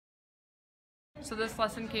So this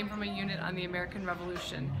lesson came from a unit on the American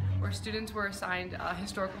Revolution, where students were assigned a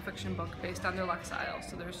historical fiction book based on their lexile.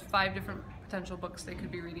 So there's 5 different potential books they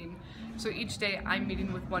could be reading. So each day I'm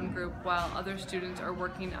meeting with one group while other students are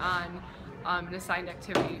working on an assigned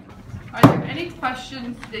activity. Are there any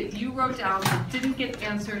questions that you wrote down that didn't get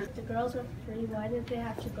answered? The girls were free. Why did they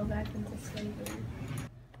have to go back into slavery?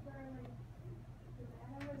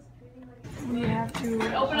 We have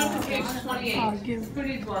to Open up to page 28. give Who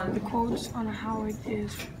needs one? the quotes on how it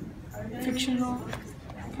is fictional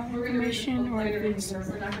information or if it's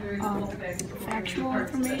factual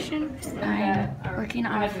information. I'm working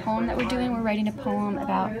on a poem that we're doing. We're writing a poem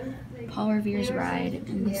about Paul Revere's ride,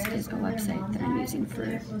 and this is a website that I'm using for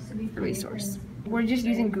a resource. We're just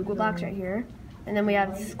using Google Docs right here. And then we have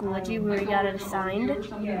Schoology where we got it assigned.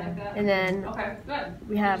 And then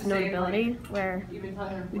we have Notability where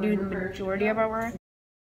we do the majority of our work.